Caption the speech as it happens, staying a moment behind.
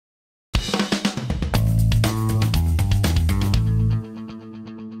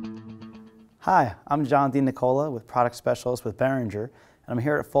Hi, I'm John DiNicola with Product Specialist with Behringer, and I'm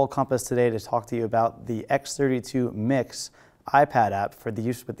here at Full Compass today to talk to you about the X32 Mix iPad app for the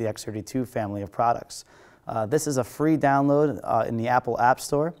use with the X32 family of products. This is a free download in the Apple App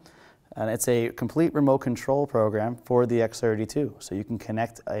Store, and it's a complete remote control program for the X32. So you can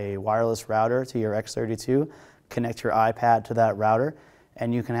connect a wireless router to your X32, connect your iPad to that router,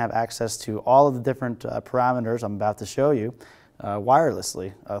 and you can have access to all of the different parameters I'm about to show you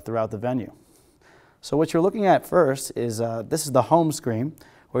wirelessly throughout the venue. So what you're looking at first is, this is the home screen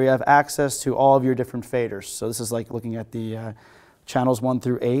where you have access to all of your different faders. So this is like looking at the channels 1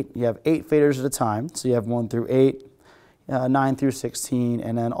 through 8. You have 8 faders at a time. So you have 1 through 8, 9 through 16,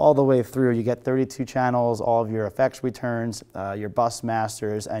 and then all the way through you get 32 channels. All of your effects returns, your bus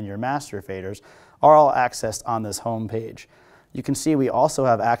masters, and your master faders are all accessed on this home page. You can see we also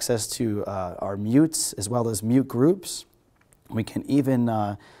have access to our mutes as well as mute groups. We can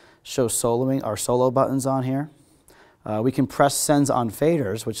even show soloing, our solo buttons on here. We can press sends on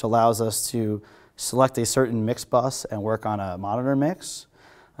faders, which allows us to select a certain mix bus and work on a monitor mix.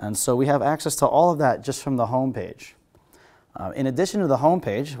 And so we have access to all of that just from the home page. In addition to the home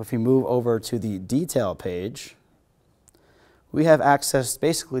page, if we move over to the detail page, we have access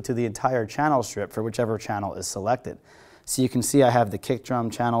basically to the entire channel strip for whichever channel is selected. So you can see I have the kick drum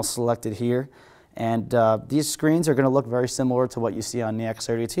channel selected here, and these screens are going to look very similar to what you see on the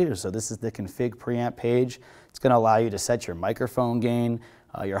X32. So this is the config preamp page. It's going to allow you to set your microphone gain,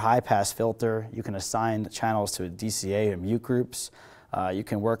 your high pass filter. You can assign channels to DCA and mute groups. You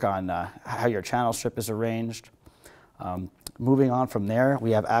can work on how your channel strip is arranged. Moving on from there,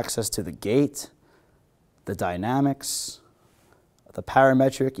 we have access to the gate, the dynamics, the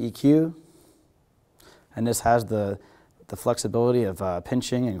parametric EQ, and this has the flexibility of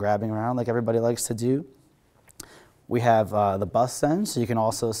pinching and grabbing around like everybody likes to do. We have the bus send, so you can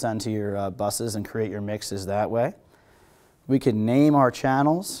also send to your buses and create your mixes that way. We can name our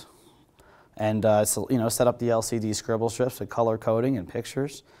channels and set up the LCD scribble strips with color coding and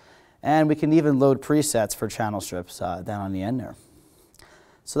pictures. And we can even load presets for channel strips down on the end there.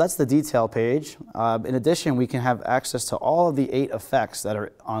 So that's the detail page. In addition, we can have access to all of the 8 effects that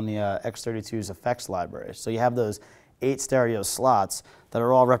are on the X32's effects library. So you have those 8 stereo slots that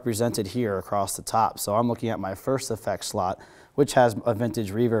are all represented here across the top. So I'm looking at my first effect slot, which has a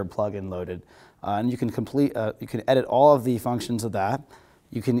vintage reverb plugin loaded. And you can edit all of the functions of that.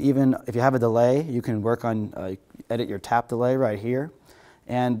 You can even, if you have a delay, you can work on, edit your tap delay right here.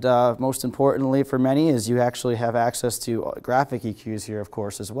 And most importantly for many is you actually have access to graphic EQs here, of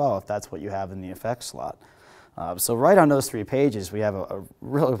course, as well, if that's what you have in the effects slot. So right on those 3 pages, we have a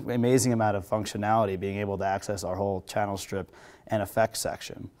really amazing amount of functionality, being able to access our whole channel strip and effects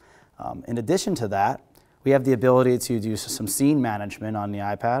section. In addition to that, we have the ability to do some scene management on the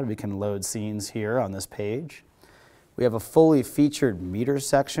iPad. We can load scenes here on this page. We have a fully featured meters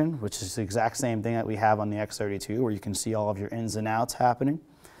section, which is the exact same thing that we have on the X32, where you can see all of your ins and outs happening.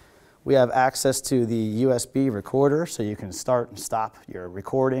 We have access to the USB recorder, so you can start and stop your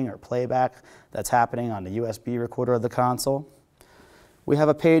recording or playback that's happening on the USB recorder of the console. We have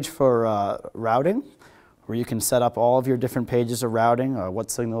a page for routing, where you can set up all of your different pages of routing,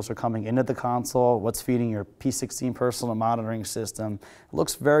 what signals are coming into the console, what's feeding your P16 personal monitoring system. It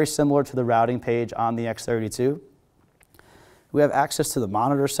looks very similar to the routing page on the X32. We have access to the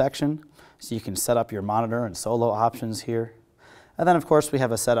monitor section, so you can set up your monitor and solo options here. And then, of course, we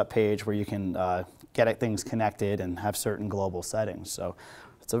have a setup page where you can get things connected and have certain global settings. So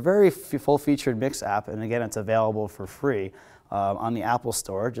it's a very full-featured mix app, and again, it's available for free on the Apple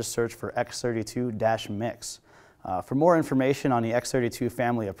Store. Just search for X32-Mix. For more information on the X32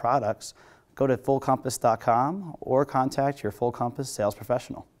 family of products, go to fullcompass.com or contact your Full Compass sales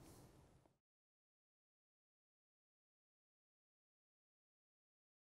professional.